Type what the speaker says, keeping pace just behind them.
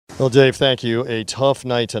Well, Dave, thank you. A tough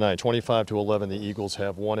night tonight. 25-11, the Eagles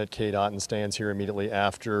have won it. Cade Otton stands here immediately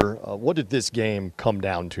after. What did this game come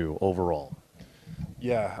down to overall?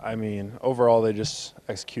 Yeah, I mean, overall they just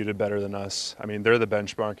executed better than us. I mean, they're the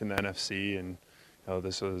benchmark in the NFC, and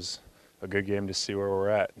this was a good game to see where we're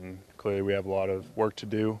at. And clearly we have a lot of work to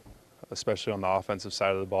do, especially on the offensive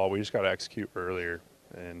side of the ball. We just got to execute earlier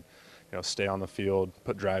and stay on the field,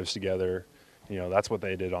 put drives together. That's what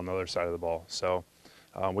they did on the other side of the ball. So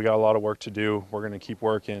we got a lot of work to do. We're going to keep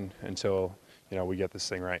working until we get this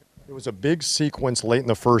thing right. It was a big sequence late in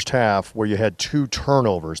the first half where you had 2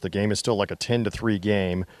 turnovers. The game is still like a 10-3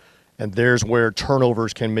 game, and there's where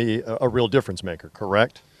turnovers can be a real difference maker,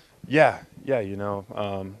 correct? Yeah,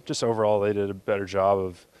 just overall they did a better job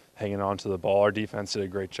of hanging on to the ball. Our defense did a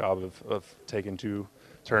great job of taking 2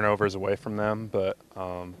 turnovers away from them, but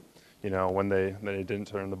when they didn't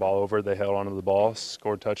turn the ball over, they held onto the ball,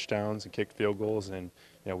 scored touchdowns and kicked field goals, and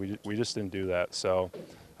we just didn't do that. So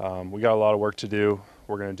we got a lot of work to do.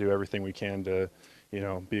 We're going to do everything we can to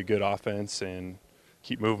be a good offense and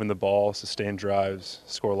keep moving the ball, sustain drives,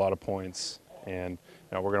 score a lot of points, and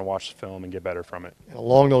we're going to watch the film and get better from it. And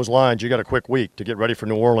along those lines, you got a quick week to get ready for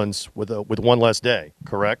New Orleans with one less day,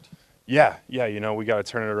 correct? Yeah, we got to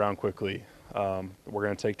turn it around quickly. We're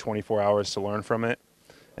going to take 24 hours to learn from it,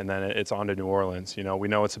 and then it's on to New Orleans. We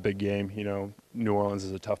know it's a big game. New Orleans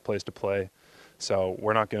is a tough place to play, so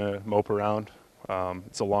we're not going to mope around.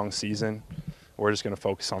 It's a long season. We're just going to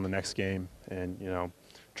focus on the next game and,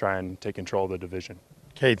 try and take control of the division.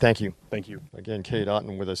 Cade, thank you. Thank you. Again, Cade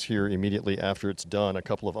Otton with us here immediately after it's done. A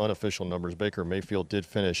couple of unofficial numbers. Baker Mayfield did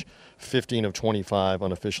finish 15 of 25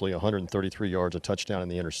 unofficially, 133 yards, a touchdown, and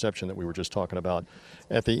the interception that we were just talking about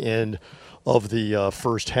at the end of the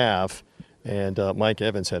first half. And Mike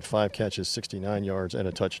Evans had 5 catches, 69 yards, and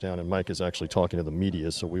a touchdown. And Mike is actually talking to the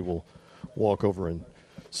media, so we will walk over and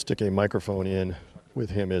stick a microphone in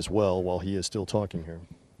with him as well while he is still talking here.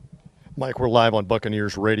 Mike, we're live on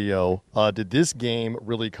Buccaneers Radio. Did this game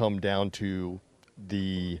really come down to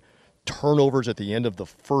the turnovers at the end of the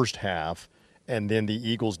first half and then the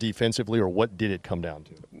Eagles defensively, or what did it come down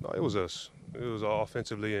to? No, it was us. It was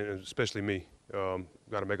offensively, and especially me.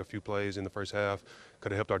 Got to make a few plays in the first half.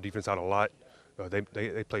 Could have helped our defense out a lot. They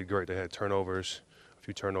played great. They had turnovers, a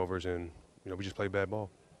few turnovers, and we just played bad ball.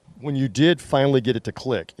 When you did finally get it to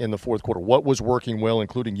click in the fourth quarter, what was working well,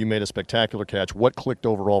 including you made a spectacular catch? What clicked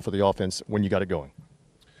overall for the offense when you got it going?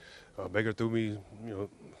 Baker threw me, a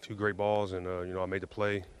few great balls, and I made the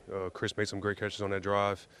play. Chris made some great catches on that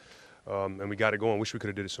drive, and we got it going. Wish we could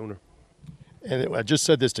have did it sooner. And I just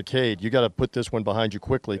said this to Cade. You got to put this one behind you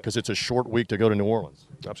quickly because it's a short week to go to New Orleans.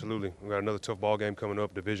 Absolutely. We got another tough ball game coming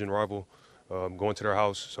up, division rival, going to their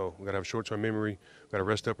house. So we got to have short-term memory. We got to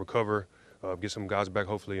rest up, recover. Get some guys back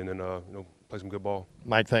hopefully, and then play some good ball.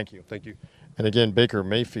 Mike, thank you. Thank you. And again, Baker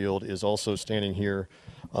Mayfield is also standing here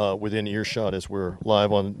within earshot as we're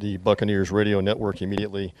live on the Buccaneers Radio Network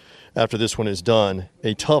immediately after this one is done.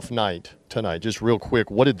 A tough night tonight. Just real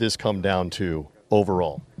quick, what did this come down to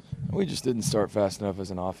overall? We just didn't start fast enough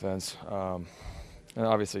as an offense. And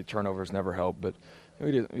obviously turnovers never help, but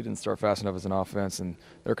we didn't start fast enough as an offense, and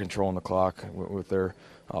they're controlling the clock with their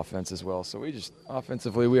offense as well. So we just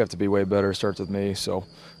offensively we have to be way better. It starts with me. So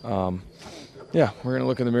we're gonna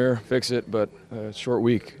look in the mirror, fix it. But short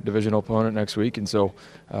week, divisional opponent next week, and so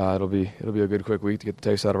it'll be a good quick week to get the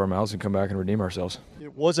taste out of our mouths and come back and redeem ourselves.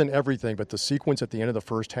 It wasn't everything, but the sequence at the end of the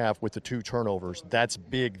first half with the 2 turnovers, that's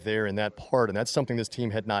big there in that part, and that's something this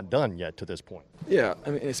team had not done yet to this point. Yeah, I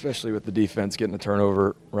mean, especially with the defense getting a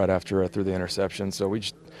turnover right after through the interception, so we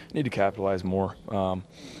just need to capitalize more.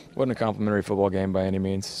 Wasn't a complimentary football game by any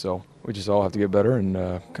means, so we just all have to get better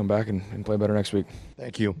and come back and play better next week.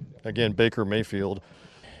 Thank you. Again, Baker Mayfield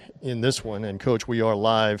in this one, and Coach, we are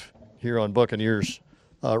live here on Buccaneers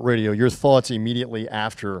Radio. Your thoughts immediately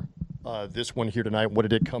after this one here tonight. What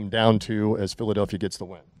did it come down to as Philadelphia gets the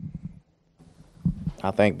win? I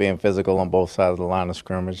think being physical on both sides of the line of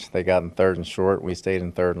scrimmage. They got in 3rd and short. We stayed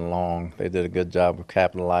in 3rd and long. They did a good job of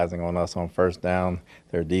capitalizing on us on first down.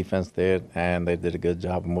 Their defense did, and they did a good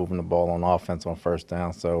job of moving the ball on offense on first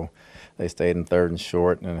down. So they stayed in 3rd and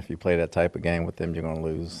short, and if you play that type of game with them, you're going to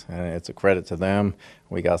lose. And it's a credit to them.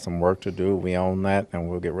 We got some work to do. We own that, and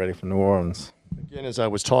we'll get ready for New Orleans. Again, as I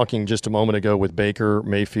was talking just a moment ago with Baker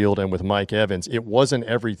Mayfield and with Mike Evans, it wasn't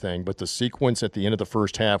everything, but the sequence at the end of the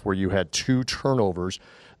first half where you had 2 turnovers,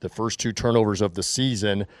 the first 2 turnovers of the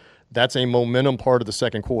season, that's a momentum part of the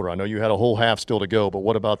second quarter. I know you had a whole half still to go, but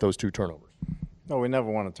what about those 2 turnovers? No, we never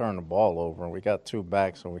want to turn the ball over. We got 2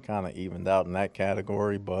 back, so we kind of evened out in that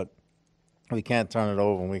category, but we can't turn it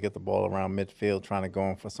over when we get the ball around midfield trying to go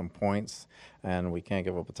in for some points, and we can't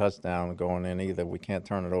give up a touchdown going in either. We can't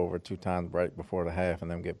turn it over 2 times right before the half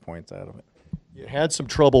and then get points out of it. You had some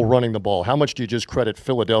trouble running the ball. How much do you just credit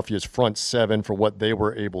Philadelphia's front seven for what they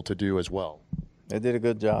were able to do as well? They did a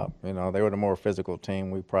good job. You know, they were the more physical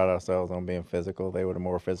team. We pride ourselves on being physical. They were the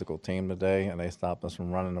more physical team today, and they stopped us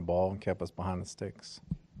from running the ball and kept us behind the sticks.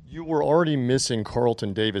 You were already missing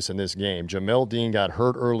Carlton Davis in this game. Jamel Dean got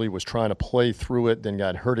hurt early, was trying to play through it, then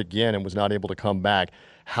got hurt again and was not able to come back.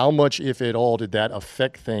 How much, if at all, did that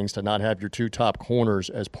affect things to not have your 2 top corners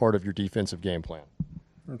as part of your defensive game plan?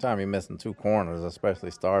 Anytime you're missing 2 corners,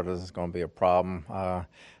 especially starters, it's going to be a problem.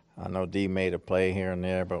 I know D made a play here and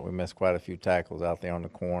there, but we missed quite a few tackles out there on the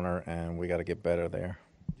corner, and we got to get better there.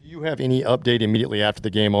 Do you have any update immediately after the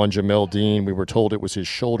game on Jamel Dean? We were told it was his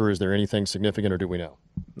shoulder. Is there anything significant, or do we know?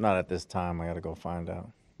 Not at this time. I got to go find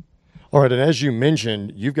out. All right, and as you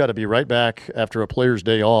mentioned, you've got to be right back after a player's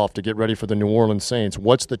day off to get ready for the New Orleans Saints.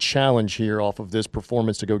 What's the challenge here off of this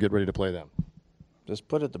performance to go get ready to play them? Just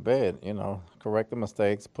put it to bed, you know, correct the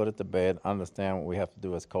mistakes, put it to bed, understand what we have to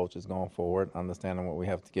do as coaches going forward, understanding what we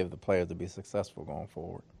have to give the players to be successful going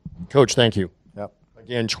forward. Coach, thank you. Yep.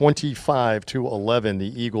 Again, 25-11,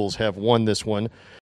 the Eagles have won this one.